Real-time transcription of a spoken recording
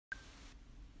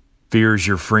Fear is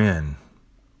your friend,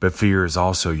 but fear is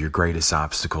also your greatest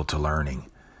obstacle to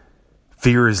learning.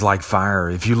 Fear is like fire.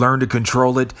 If you learn to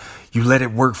control it, you let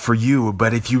it work for you.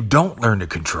 But if you don't learn to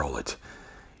control it,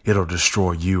 it'll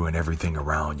destroy you and everything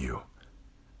around you.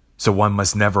 So one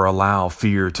must never allow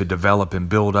fear to develop and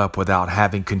build up without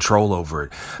having control over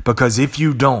it. Because if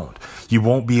you don't, you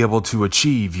won't be able to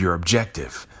achieve your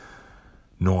objective,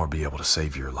 nor be able to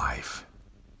save your life.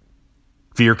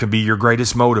 Fear can be your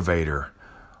greatest motivator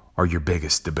or your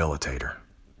biggest debilitator.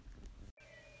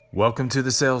 Welcome to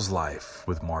the Sales Life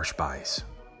with Marsh Bice.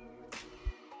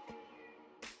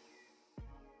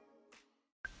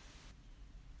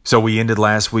 So we ended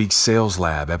last week's Sales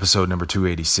Lab, episode number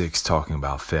 286, talking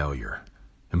about failure.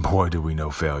 And boy, do we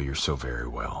know failure so very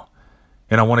well.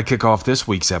 And I want to kick off this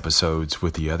week's episodes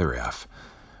with the other F.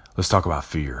 Let's talk about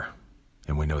fear.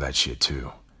 And we know that shit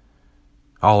too.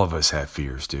 All of us have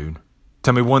fears, dude.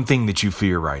 Tell me one thing that you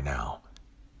fear right now.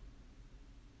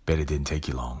 Bet it didn't take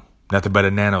you long. Nothing but a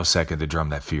nanosecond to drum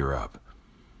that fear up.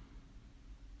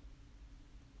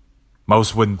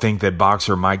 Most wouldn't think that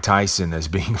boxer Mike Tyson as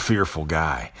being a fearful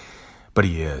guy, but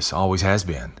he is, always has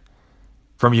been.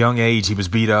 From a young age, he was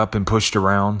beat up and pushed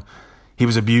around. He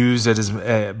was abused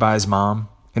by his mom.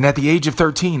 And at the age of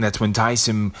 13, that's when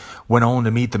Tyson went on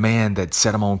to meet the man that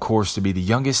set him on course to be the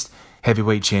youngest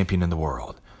heavyweight champion in the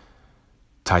world.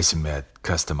 Tyson met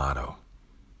Cus D'Amato.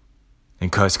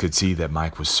 And Cus could see that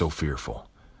Mike was so fearful.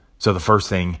 So the first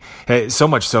thing, so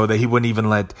much so that he wouldn't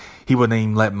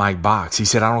even let Mike box. He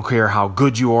said, I don't care how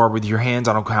good you are with your hands.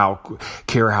 I don't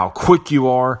care how quick you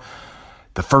are.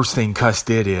 The first thing Cus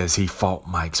did is he fought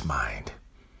Mike's mind.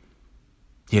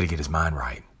 He had to get his mind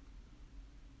right.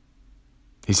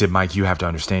 He said, Mike, you have to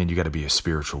understand you got to be a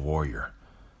spiritual warrior.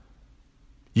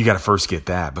 You got to first get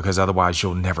that, because otherwise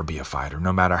you'll never be a fighter.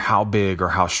 No matter how big or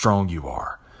how strong you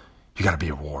are, you got to be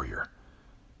a warrior.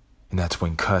 And that's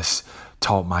when Cus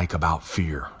taught Mike about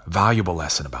fear, a valuable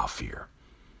lesson about fear.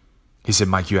 He said,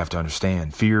 Mike, you have to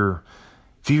understand, fear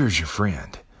is your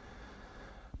friend,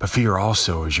 but fear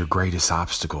also is your greatest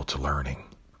obstacle to learning.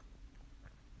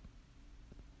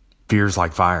 Fear is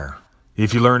like fire.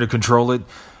 If you learn to control it,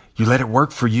 you let it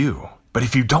work for you. But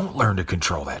if you don't learn to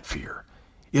control that fear,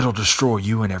 it'll destroy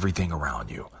you and everything around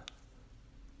you.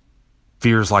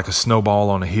 Fear is like a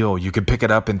snowball on a hill. You can pick it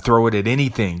up and throw it at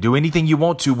anything, do anything you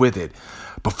want to with it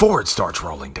before it starts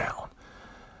rolling down.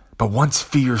 But once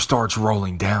fear starts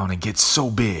rolling down and gets so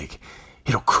big,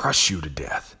 it'll crush you to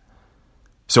death.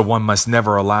 So one must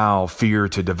never allow fear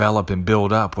to develop and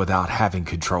build up without having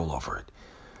control over it.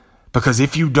 Because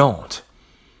if you don't,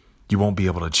 you won't be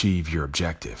able to achieve your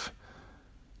objective,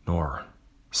 nor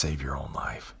save your own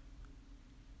life.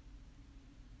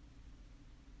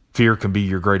 Fear can be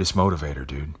your greatest motivator,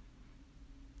 dude.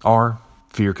 Or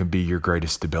fear can be your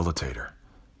greatest debilitator.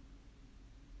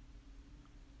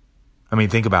 I mean,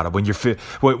 think about it. When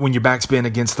your back's been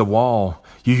against the wall,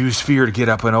 you use fear to get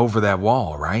up and over that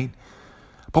wall, right?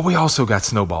 But we also got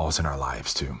snowballs in our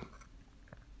lives too.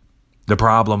 The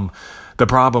problem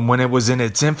when it was in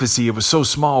its infancy, it was so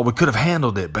small we could have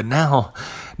handled it. But now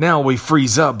we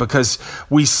freeze up because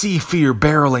we see fear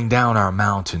barreling down our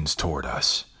mountains toward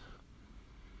us.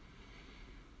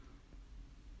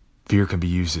 Fear can be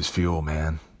used as fuel,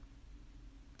 man.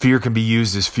 Fear can be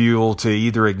used as fuel to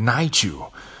either ignite you,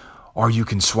 or you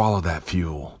can swallow that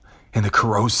fuel and the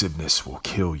corrosiveness will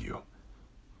kill you.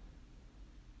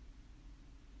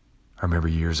 I remember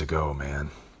years ago, man,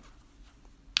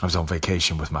 I was on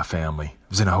vacation with my family. I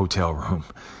was in a hotel room.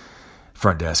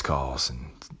 Front desk calls and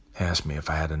asked me if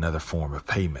I had another form of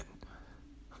payment.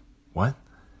 What?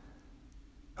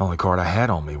 The only card I had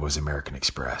on me was American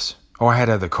Express. Oh, I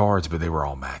had other cards, but they were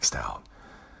all maxed out.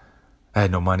 I had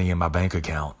no money in my bank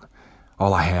account.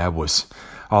 All I had was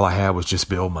just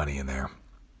bill money in there.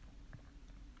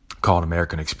 Called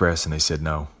American Express and they said,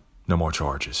 no more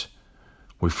charges.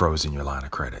 We've frozen your line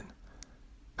of credit.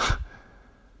 I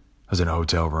was in a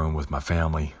hotel room with my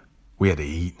family. We had to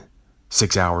eat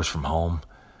 6 hours from home.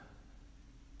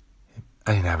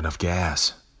 I didn't have enough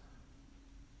gas.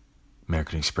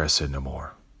 American Express said no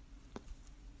more.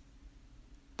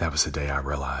 That was the day I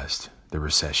realized the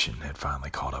recession had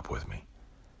finally caught up with me.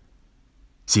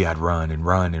 See, I'd run and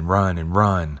run and run and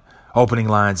run. Opening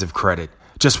lines of credit.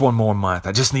 Just one more month.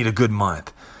 I just need a good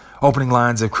month. Opening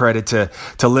lines of credit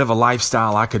to live a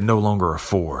lifestyle I could no longer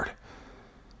afford.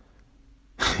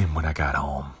 And when I got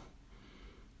home,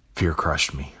 fear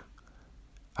crushed me.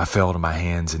 I fell to my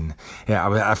hands and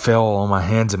I fell on my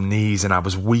hands and knees and I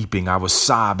was weeping. I was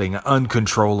sobbing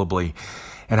uncontrollably.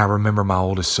 And I remember my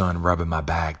oldest son rubbing my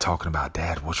back, talking about,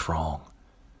 Dad, what's wrong?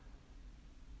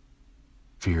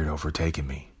 Fear had overtaken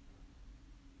me.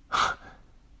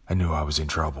 I knew I was in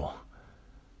trouble.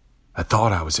 I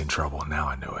thought I was in trouble, and now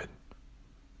I knew it.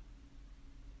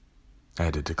 I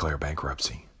had to declare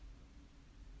bankruptcy.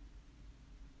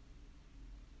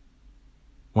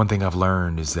 One thing I've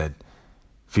learned is that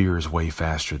fear is way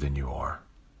faster than you are.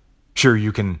 Sure,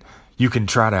 you can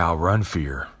try to outrun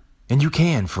fear, and you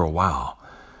can for a while.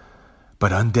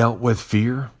 But undealt with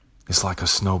fear is like a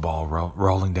snowball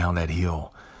rolling down that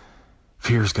hill.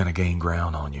 Fear is going to gain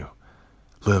ground on you,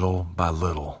 little by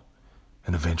little,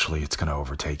 and eventually it's going to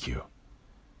overtake you.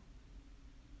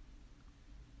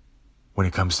 When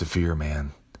it comes to fear,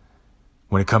 man,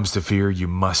 when it comes to fear, you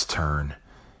must turn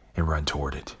and run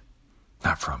toward it,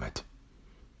 not from it.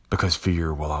 Because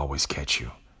fear will always catch you.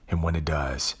 And when it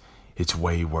does, it's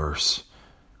way worse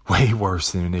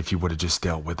than if you would have just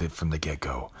dealt with it from the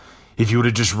get-go. If you would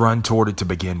have just run toward it to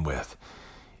begin with,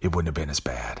 it wouldn't have been as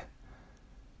bad.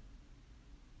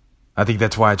 I think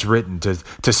that's why it's written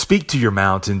to speak to your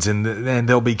mountains and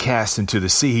they'll be cast into the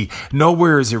sea.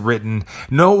 Nowhere is it written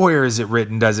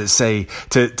does it say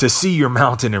to see your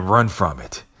mountain and run from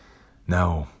it.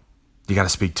 No, you got to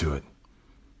speak to it.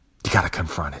 You got to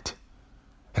confront it.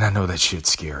 And I know that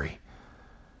shit's scary.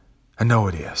 I know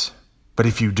it is. But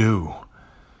if you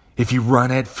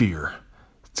run at fear,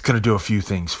 it's going to do a few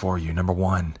things for you. Number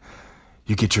one,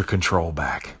 you get your control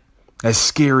back. As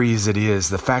scary as it is,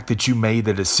 the fact that you made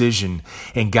the decision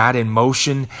and got in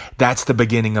motion, that's the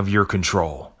beginning of your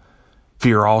control.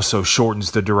 Fear also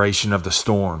shortens the duration of the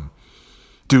storm.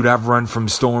 Dude, I've run from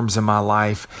storms in my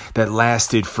life that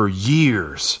lasted for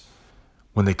years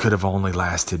when they could have only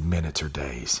lasted minutes or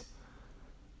days.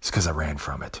 It's because I ran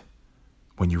from it.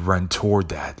 When you run toward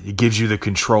that, it gives you the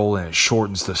control and it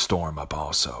shortens the storm up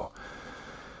also.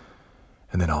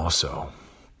 And then also,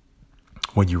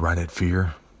 when you run at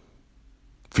fear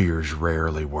is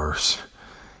rarely worse.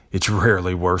 It's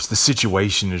rarely worse. The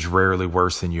situation is rarely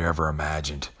worse than you ever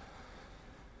imagined.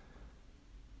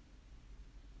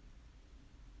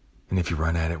 And if you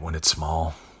run at it when it's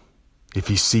small, if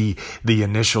you see the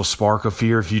initial spark of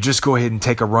fear, if you just go ahead and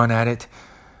take a run at it,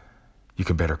 you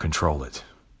can better control it.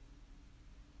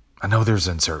 I know there's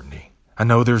uncertainty. I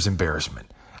know there's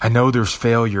embarrassment. I know there's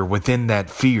failure within that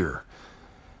fear.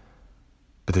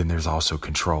 But then there's also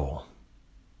control.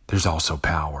 There's also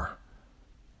power.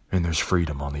 And there's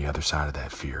freedom on the other side of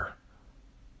that fear.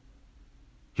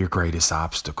 Your greatest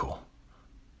obstacle,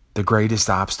 the greatest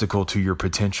obstacle to your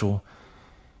potential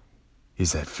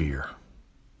is that fear.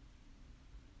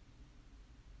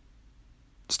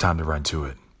 It's time to run to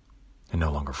it and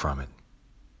no longer from it.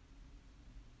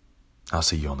 I'll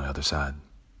see you on the other side.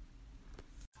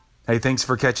 Hey, thanks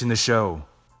for catching the show.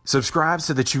 Subscribe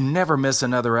so that you never miss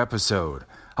another episode.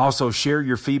 Also, share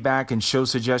your feedback and show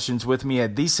suggestions with me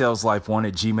at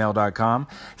thesaleslife1@gmail.com.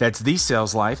 That's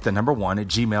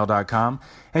thesaleslife1@gmail.com.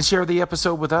 And share the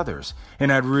episode with others. And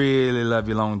I'd really love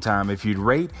you long time if you'd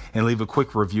rate and leave a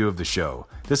quick review of the show.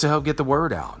 This will help get the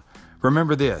word out.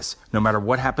 Remember this, no matter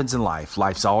what happens in life,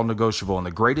 life's all negotiable, and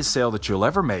the greatest sale that you'll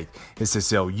ever make is to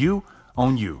sell you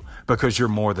on you, because you're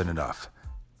more than enough.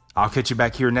 I'll catch you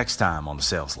back here next time on The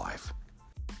Sales Life.